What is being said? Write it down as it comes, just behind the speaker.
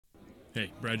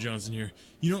Hey, Brad Johnson here.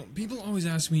 People always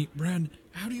ask me, Brad,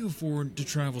 how do you afford to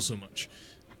travel so much?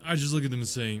 I just look at them and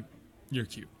say, you're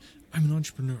cute. I'm an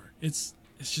entrepreneur. It's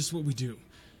just what we do.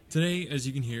 Today, as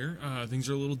you can hear, things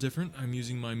are a little different. I'm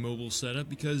using my mobile setup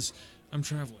because I'm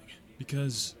traveling,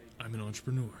 because I'm an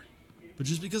entrepreneur. But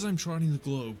just because I'm trotting the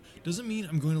globe doesn't mean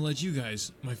I'm going to let you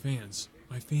guys, my fans,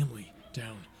 my family,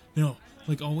 down. No,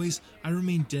 like always, I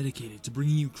remain dedicated to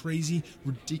bringing you crazy,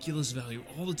 ridiculous value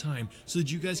all the time so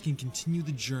that you guys can continue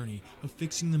the journey of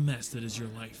fixing the mess that is your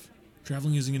life.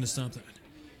 Traveling isn't going to stop that.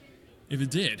 If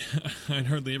it did, I'd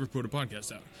hardly ever put a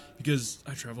podcast out, because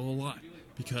I travel a lot,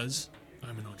 because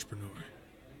I'm an entrepreneur.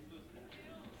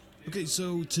 Okay,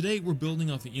 so today we're building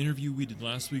off the interview we did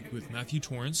last week with Matthew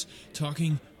Torrance,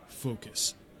 talking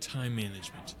focus, time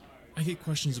management. I get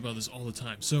questions about this all the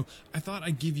time, so I thought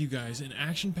I'd give you guys an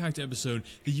action-packed episode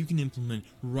that you can implement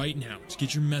right now to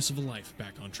get your mess of a life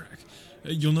back on track.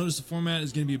 You'll notice the format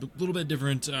is going to be a little bit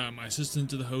different. My assistant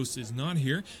to the host is not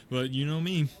here, but you know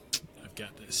me, I've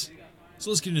got this. So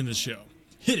let's get into the show.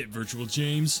 Hit it, Virtual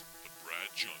James. The Brad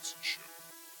Johnson Show.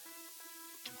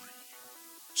 3,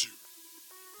 2,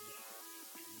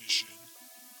 1, ignition,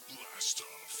 blast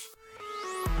off.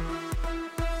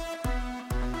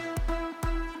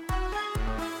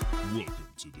 Welcome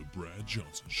to the Brad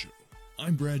Johnson Show.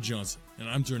 I'm Brad Johnson, and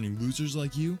I'm turning losers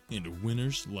like you into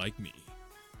winners like me.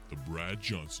 The Brad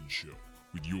Johnson Show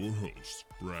with your host,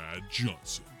 Brad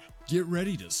Johnson. Get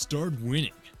ready to start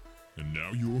winning. And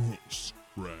now your host,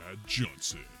 Brad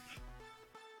Johnson.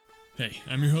 Hey,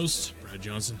 I'm your host, Brad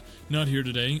Johnson. Not here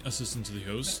today, assistant to the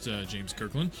host, James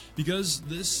Kirkland, because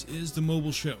this is the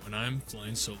mobile show and I'm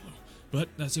flying solo. But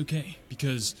that's okay,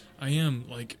 because I am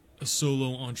like a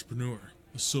solo entrepreneur,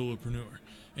 a solopreneur.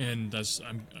 And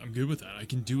I'm good with that. I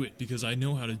can do it because I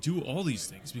know how to do all these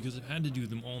things because I've had to do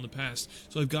them all in the past.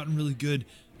 So I've gotten really good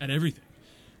at everything.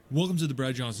 Welcome to the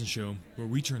Brad Johnson Show, where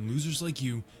we turn losers like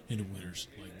you into winners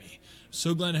like me.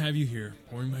 So glad to have you here,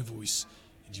 pouring my voice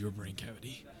into your brain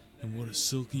cavity. And what a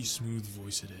silky smooth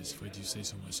voice it is, if I do say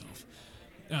so myself.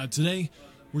 Today,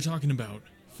 we're talking about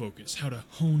focus, how to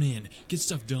hone in, get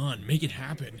stuff done, make it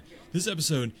happen. This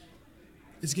episode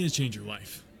is going to change your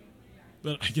life.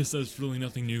 But I guess that's really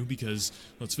nothing new because,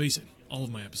 let's face it, all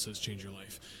of my episodes change your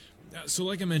life. So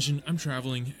like I mentioned, I'm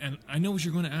traveling, and I know what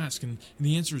you're going to ask, and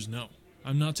the answer is no.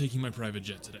 I'm not taking my private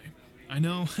jet today. I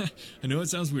know it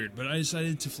sounds weird, but I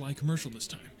decided to fly commercial this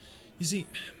time. You see,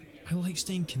 I like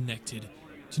staying connected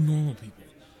to normal people.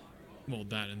 Well,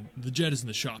 that and the jet is in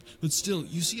the shop, but still,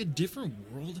 you see a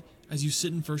different world as you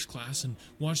sit in first class and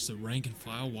watch the rank and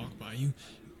file walk by you.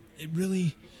 It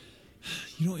really,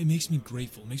 it makes me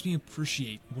grateful. It makes me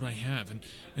appreciate what I have,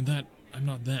 and that I'm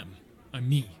not them. I'm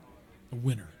me, a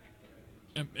winner.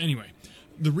 Anyway,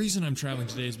 the reason I'm traveling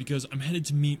today is because I'm headed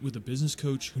to meet with a business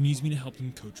coach who needs me to help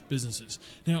him coach businesses.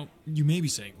 Now, you may be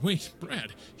saying, wait,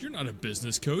 Brad, you're not a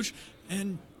business coach,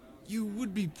 and you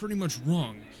would be pretty much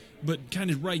wrong, but kind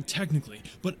of right technically.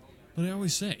 But I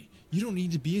always say, you don't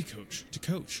need to be a coach to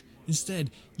coach.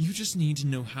 Instead, you just need to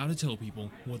know how to tell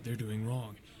people what they're doing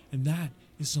wrong, and that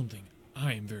is something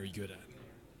I am very good at.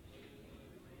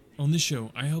 On this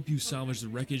show, I help you salvage the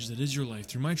wreckage that is your life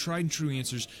through my tried and true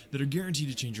answers that are guaranteed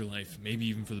to change your life, maybe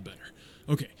even for the better.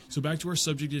 Okay, so back to our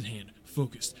subject at hand,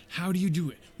 focused. How do you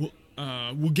do it?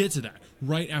 We'll get to that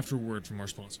right after a word from our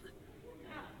sponsor.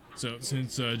 So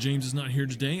since James is not here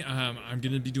today, I'm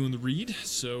going to be doing the read,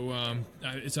 so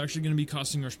it's actually going to be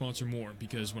costing our sponsor more,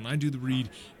 because when I do the read,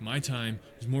 my time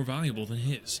is more valuable than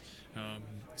his.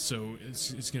 So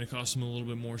it's going to cost them a little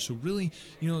bit more. So really,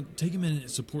 take a minute and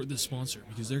support this sponsor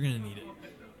because they're going to need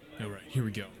it. All right, here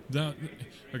we go.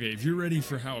 Okay, if you're ready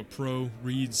for how a pro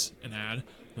reads an ad,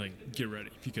 get ready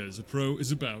because a pro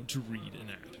is about to read an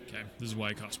ad. Okay, this is why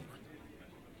it costs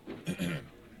more.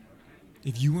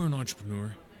 If you are an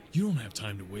entrepreneur, you don't have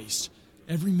time to waste.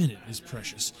 Every minute is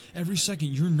precious. Every second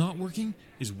you're not working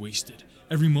is wasted.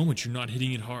 Every moment you're not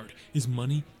hitting it hard is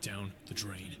money down the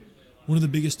drain. One of the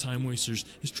biggest time wasters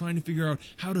is trying to figure out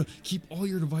how to keep all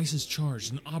your devices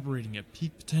charged and operating at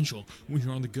peak potential when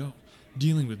you're on the go.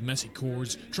 Dealing with messy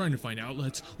cords, trying to find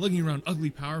outlets, lugging around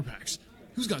ugly power packs.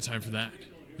 Who's got time for that?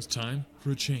 It's time for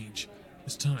a change.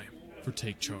 It's time for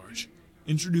Take Charge.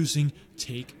 Introducing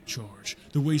Take Charge,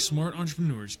 the way smart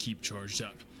entrepreneurs keep charged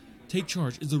up. Take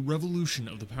Charge is the revolution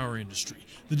of the power industry,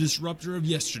 the disruptor of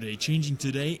yesterday changing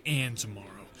today and tomorrow.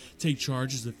 Take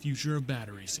Charge is the future of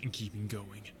batteries and keeping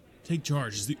going. Take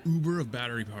Charge is the Uber of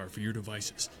battery power for your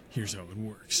devices. Here's how it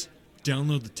works.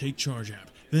 Download the Take Charge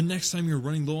app. The next time you're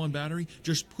running low on battery,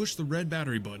 just push the red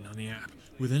battery button on the app.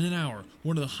 Within an hour,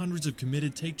 one of the hundreds of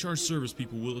committed Take Charge service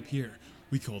people will appear.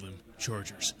 We call them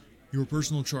chargers. Your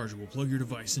personal charger will plug your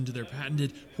device into their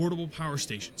patented portable power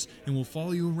stations and will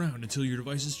follow you around until your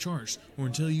device is charged or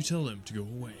until you tell them to go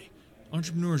away.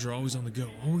 Entrepreneurs are always on the go,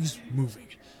 always moving.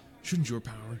 Shouldn't your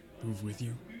power move with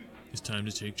you? It's time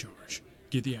to take charge.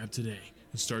 Get the app today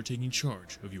and start taking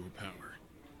charge of your power.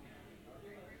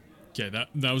 Okay,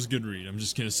 that was a good read. I'm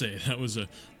just going to say that was a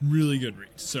really good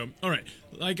read. So, all right,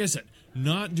 like I said,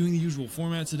 not doing the usual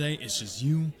format today. It's just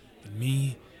you and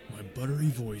me, my buttery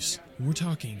voice, and we're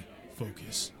talking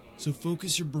focus. So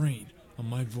focus your brain on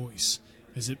my voice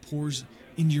as it pours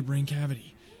into your brain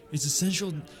cavity. It's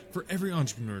essential for every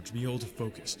entrepreneur to be able to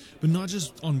focus, but not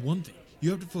just on one thing.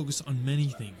 You have to focus on many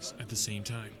things at the same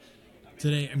time.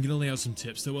 Today, I'm going to lay out some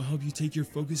tips that will help you take your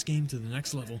focus game to the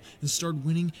next level and start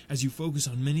winning as you focus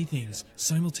on many things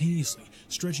simultaneously,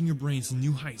 stretching your brain to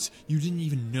new heights you didn't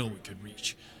even know it could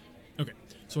reach. Okay,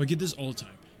 so I get this all the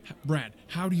time. Brad,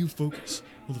 how do you focus?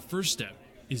 Well, the first step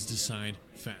is decide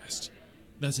fast.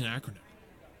 That's an acronym.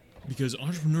 Because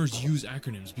entrepreneurs use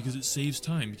acronyms because it saves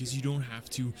time, because you don't have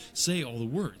to say all the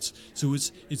words. So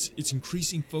it's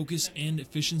increasing focus and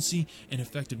efficiency and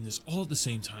effectiveness all at the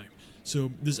same time.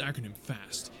 So this acronym,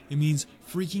 FAST, it means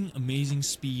freaking amazing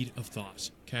speed of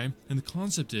thought, okay? And the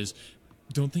concept is,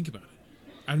 don't think about it.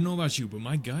 I don't know about you, but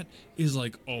my gut is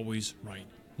like always right.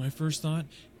 My first thought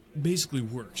basically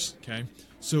works, okay?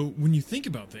 So when you think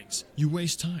about things, you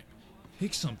waste time.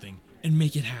 Pick something and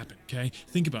make it happen, okay?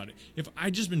 Think about it. If I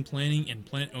just been planning and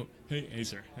oh, hey,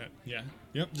 sir. Yeah,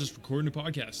 yep, just recording a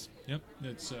podcast. Yep,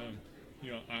 that's,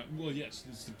 well, yes,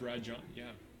 it's the Brad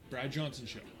Johnson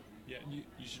Show. Yeah, you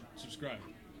should subscribe.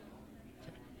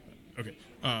 Okay,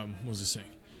 what was I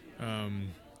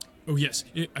saying? Oh, yes,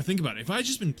 I think about it. If I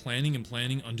just been planning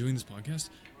on doing this podcast,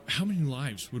 how many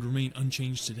lives would remain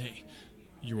unchanged today?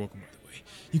 You're welcome, by the way.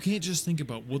 You can't just think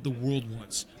about what the world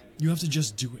wants. You have to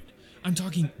just do it. I'm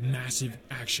talking massive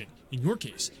action. In your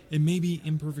case, it may be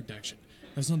imperfect action.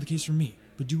 That's not the case for me,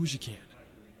 but do what you can.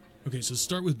 Okay, so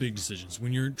start with big decisions.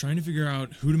 When you're trying to figure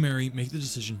out who to marry, make the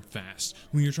decision fast.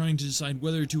 When you're trying to decide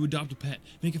whether to adopt a pet,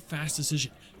 make a fast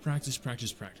decision. Practice,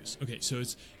 practice, practice. Okay, so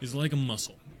it's like a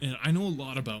muscle. And I know a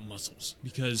lot about muscles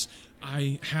because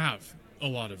I have a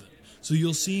lot of them. So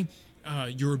you'll see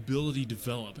your ability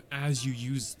develop as you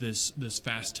use this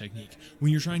fast technique.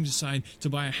 When you're trying to decide to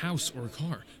buy a house or a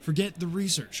car, forget the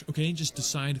research, okay? Just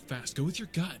decide fast. Go with your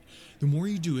gut. The more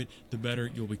you do it, the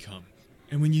better you'll become.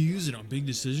 And when you use it on big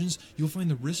decisions, you'll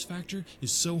find the risk factor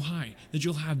is so high that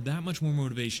you'll have that much more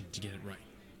motivation to get it right.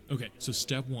 Okay, so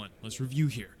step one, let's review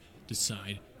here.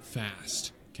 Decide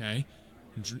fast, okay?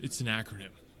 It's an acronym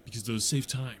because those save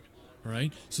time, all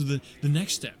right? So the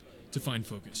next step to find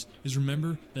focus is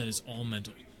remember that it's all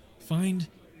mental. Find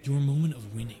your moment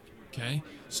of winning, okay?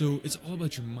 So it's all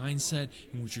about your mindset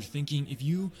and what you're thinking. If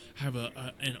you have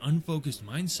an unfocused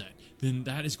mindset, then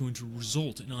that is going to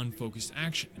result in unfocused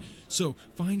action. So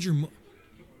find your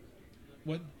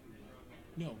What?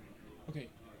 No. Okay.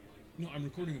 No, I'm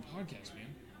recording a podcast,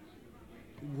 man.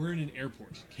 We're in an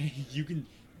airport, okay? You can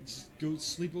just go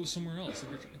sleep somewhere else.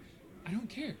 I don't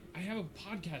care. I have a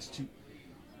podcast to...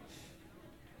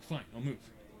 Fine, I'll move.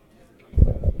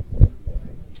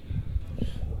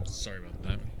 Sorry about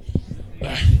that.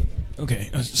 Okay,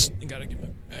 I gotta get my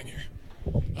bag here.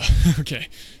 Okay,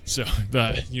 so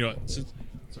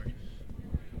sorry.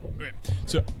 Okay,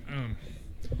 so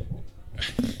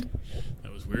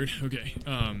that was weird. Okay,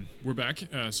 we're back.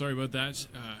 Sorry about that.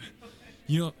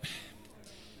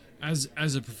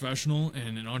 As a professional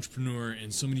and an entrepreneur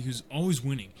and somebody who's always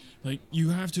winning, like, you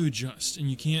have to adjust, and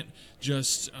you can't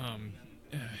just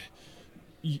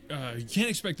you can't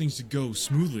expect things to go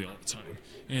smoothly all the time,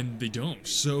 and they don't.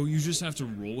 So you just have to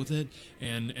roll with it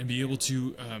and be able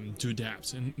to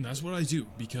adapt, and that's what I do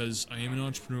because I am an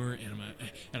entrepreneur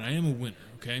and I am a winner.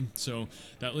 Okay, so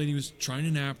that lady was trying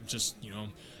to nap. Just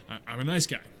I'm a nice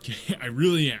guy. Okay? I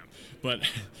really am, but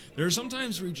there are some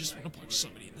times where you just want to punch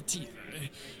somebody in the teeth.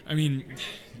 I mean,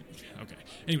 okay.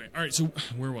 Anyway, all right. So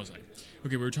where was I?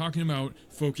 Okay, we were talking about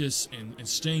focus and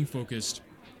staying focused.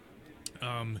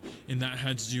 And that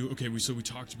had to do, we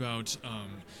talked about,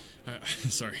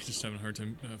 sorry, just having a hard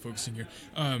time focusing here.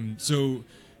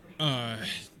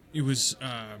 It was,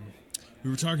 we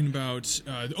were talking about,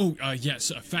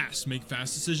 fast, make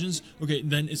fast decisions. Okay,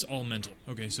 then it's all mental.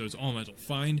 Okay, so it's all mental.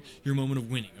 Find your moment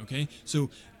of winning, okay? So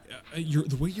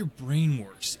the way your brain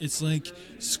works, it's like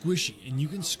squishy, and you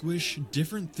can squish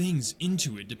different things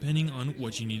into it depending on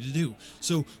what you need to do.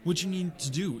 So what you need to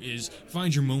do is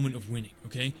find your moment of winning,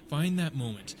 okay? Find that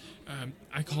moment.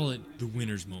 I call it the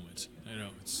winner's moment. I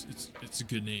know, it's a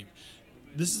good name.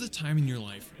 This is the time in your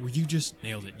life where you just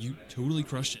nailed it. You totally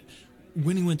crushed it.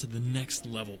 Winning went to the next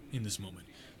level in this moment.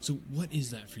 So what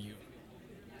is that for you?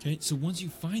 Okay, so once you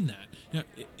find that, now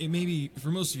it may be, for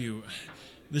most of you,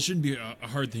 this shouldn't be a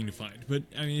hard thing to find, but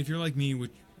I mean, if you're like me,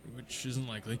 which isn't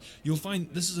likely, you'll find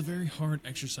this is a very hard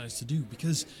exercise to do,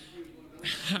 because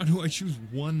how do I choose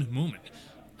one moment?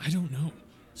 I don't know.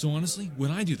 So honestly, when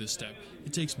I do this step,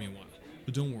 it takes me a while,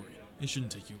 but don't worry, it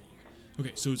shouldn't take you long.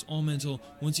 Okay, so it's all mental.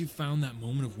 Once you've found that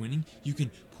moment of winning, you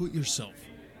can put yourself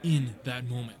in that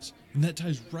moment. And that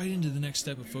ties right into the next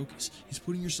step of focus. It's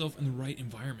putting yourself in the right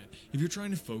environment. If you're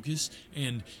trying to focus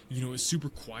and, it's super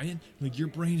quiet, like your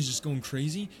brain is just going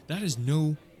crazy, that is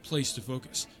no place to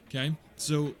focus, okay?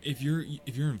 So if your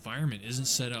environment isn't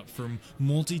set up for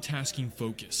multitasking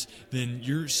focus, then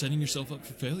you're setting yourself up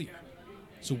for failure.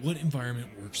 So what environment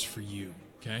works for you,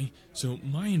 okay? So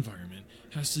my environment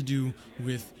has to do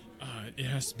with, it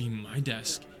has to be my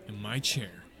desk and my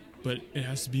chair, but it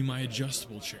has to be my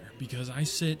adjustable chair, because I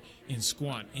sit and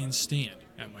squat and stand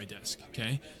at my desk,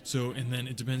 okay? So, and then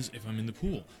it depends if I'm in the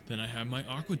pool, then I have my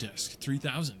Aquadesk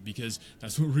 3000, because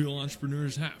that's what real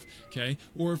entrepreneurs have, okay?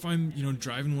 Or if I'm,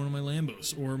 driving one of my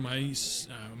Lambos or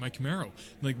my Camaro,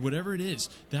 like whatever it is,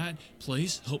 that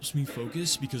place helps me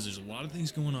focus because there's a lot of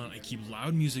things going on. I keep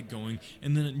loud music going,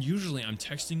 and then usually I'm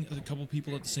texting a couple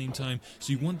people at the same time,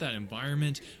 so you want that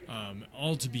environment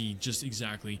all to be just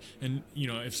exactly, and,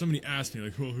 if somebody asked me,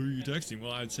 like, well, who are you texting?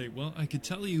 Well, I'd say, well, I could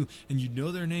tell you, and you'd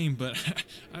know their name, but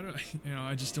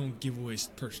I just don't give away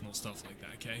personal stuff like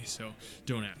that, okay? So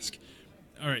don't ask.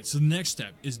 All right, so the next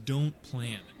step is don't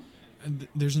plan.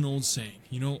 There's an old saying,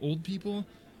 old people,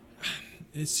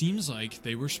 it seems like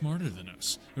they were smarter than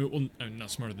us. Well,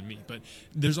 not smarter than me, but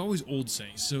there's always old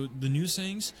sayings. So the new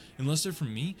sayings, unless they're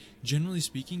from me, generally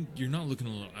speaking, you're not looking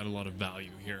at a lot of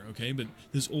value here, okay? But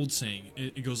this old saying,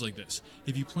 it goes like this.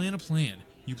 If you plan a plan,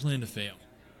 you plan to fail.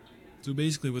 So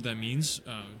basically what that means,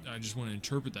 I just want to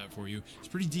interpret that for you. It's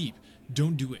pretty deep.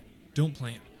 Don't do it. Don't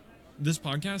plan. This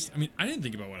podcast, I didn't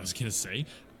think about what I was going to say.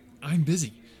 I'm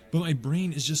busy. But my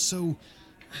brain is just so...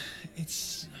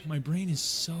 My brain is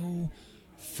so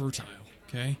fertile,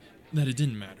 okay? That it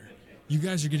didn't matter. You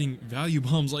guys are getting value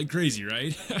bombs like crazy,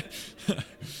 right?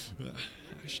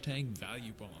 Hashtag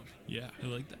value bomb. Yeah, I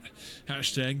like that.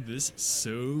 Hashtag this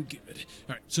so good.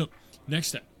 All right, so next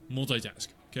step, multitask.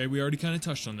 Okay, we already kind of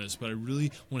touched on this, but I really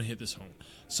want to hit this home.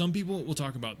 Some people will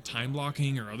talk about time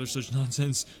blocking or other such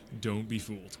nonsense. Don't be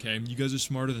fooled, okay? You guys are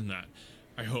smarter than that,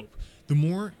 I hope. The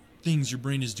more things your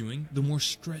brain is doing, the more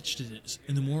stretched it is,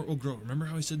 and the more it will grow. Remember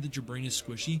how I said that your brain is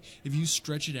squishy? If you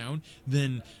stretch it out,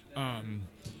 then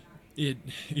it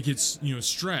gets,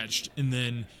 stretched, and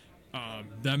then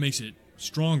that makes it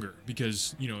stronger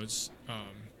because, it's...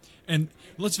 and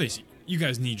let's face it, you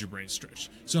guys need your brain stretched.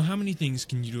 So how many things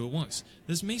can you do at once?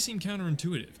 This may seem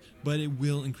counterintuitive, but it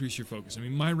will increase your focus.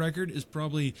 My record is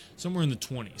probably somewhere in the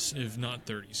 20s, if not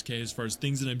 30s, okay, as far as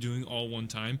things that I'm doing all one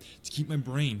time to keep my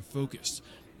brain focused.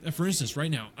 For instance,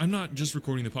 right now, I'm not just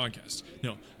recording the podcast.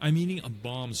 No, I'm eating a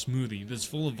bomb smoothie that's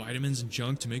full of vitamins and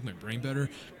junk to make my brain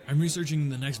better. I'm researching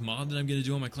the next mod that I'm going to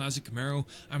do on my classic Camaro.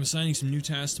 I'm assigning some new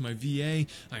tasks to my VA.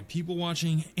 I'm people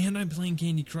watching, and I'm playing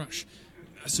Candy Crush.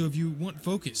 So if you want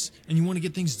focus and you want to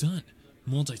get things done,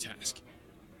 multitask.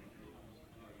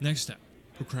 Next step,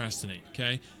 procrastinate,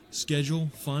 okay?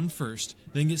 Schedule fun first,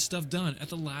 then get stuff done at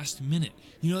the last minute.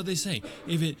 You know what they say,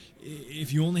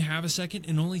 if you only have a second,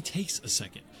 it only takes a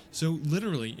second. So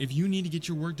literally, if you need to get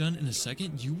your work done in a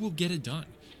second, you will get it done.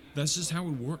 That's just how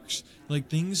it works. Like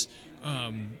things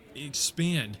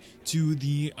expand to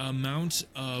the amount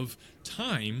of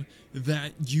time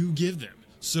that you give them.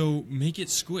 So make it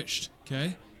squished,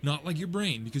 okay? Not like your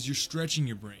brain, because you're stretching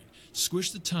your brain. Squish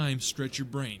the time, stretch your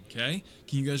brain, okay?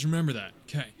 Can you guys remember that?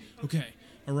 Okay.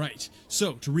 All right.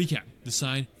 So, to recap,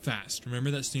 decide fast.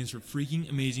 Remember that stands for freaking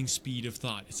amazing speed of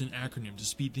thought. It's an acronym to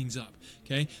speed things up,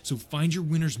 okay? So find your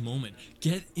winner's moment.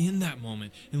 Get in that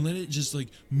moment and let it just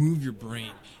move your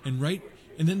brain. And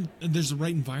then there's the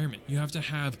right environment. You have to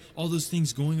have all those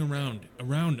things going around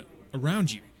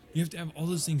you. You have to have all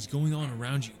those things going on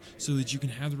around you so that you can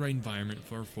have the right environment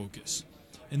for focus.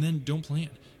 And then don't plan,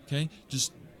 okay?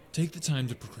 Just take the time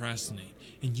to procrastinate,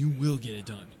 and you will get it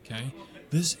done, okay?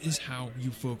 This is how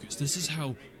you focus. This is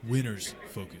how winners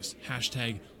focus.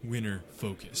 Hashtag winner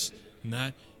focus. And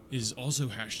that is also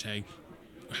hashtag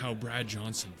how Brad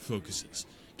Johnson focuses,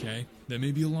 okay? That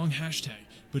may be a long hashtag,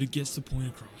 but it gets the point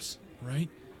across, right?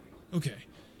 Okay,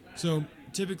 so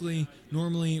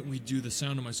normally we do the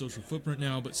sound of my social footprint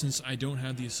now, but since I don't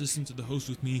have the assistant of the host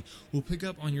with me, we'll pick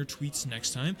up on your tweets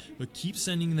next time, but keep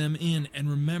sending them in, and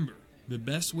remember, The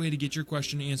best way to get your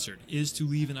question answered is to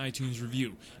leave an iTunes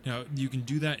review. Now, you can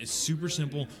do that. It's super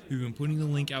simple. We've been putting the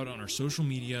link out on our social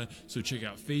media, so check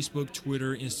out Facebook,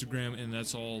 Twitter, Instagram, and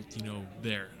that's all,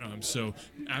 there. So,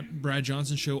 at Brad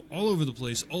Johnson Show, all over the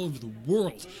place, all over the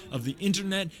world of the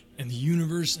internet and the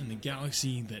universe and the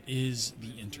galaxy that is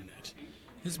the internet.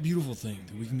 It's a beautiful thing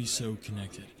that we can be so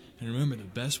connected. And remember, the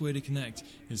best way to connect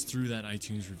is through that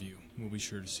iTunes review. We'll be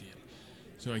sure to see it.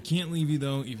 So I can't leave you,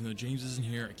 though, even though James isn't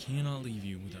here, I cannot leave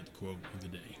you without the quote of the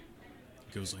day.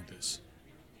 It goes like this.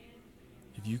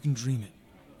 If you can dream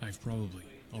it, I've probably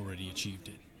already achieved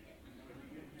it.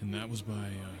 And that was by,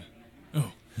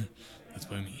 that's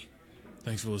by me.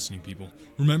 Thanks for listening, people.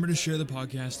 Remember to share the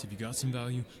podcast if you got some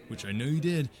value, which I know you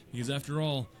did, because after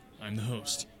all, I'm the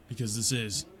host, because this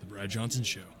is The Brad Johnson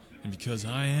Show, and because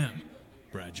I am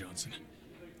Brad Johnson.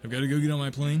 I've got to go get on my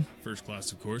plane, first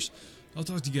class, of course. I'll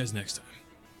talk to you guys next time.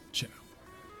 Ciao.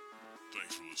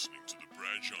 Thanks for listening to The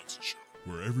Brad Johnson Show,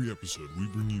 where every episode we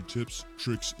bring you tips,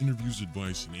 tricks, interviews,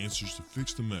 advice, and answers to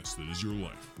fix the mess that is your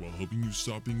life, while helping you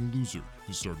stop being a loser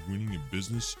and start winning in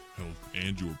business, health,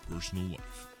 and your personal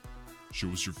life. Show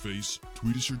us your face,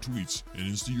 tweet us your tweets, and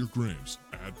Insta your grams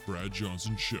at Brad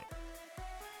Johnson Show.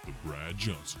 The Brad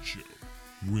Johnson Show.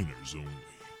 Winners only.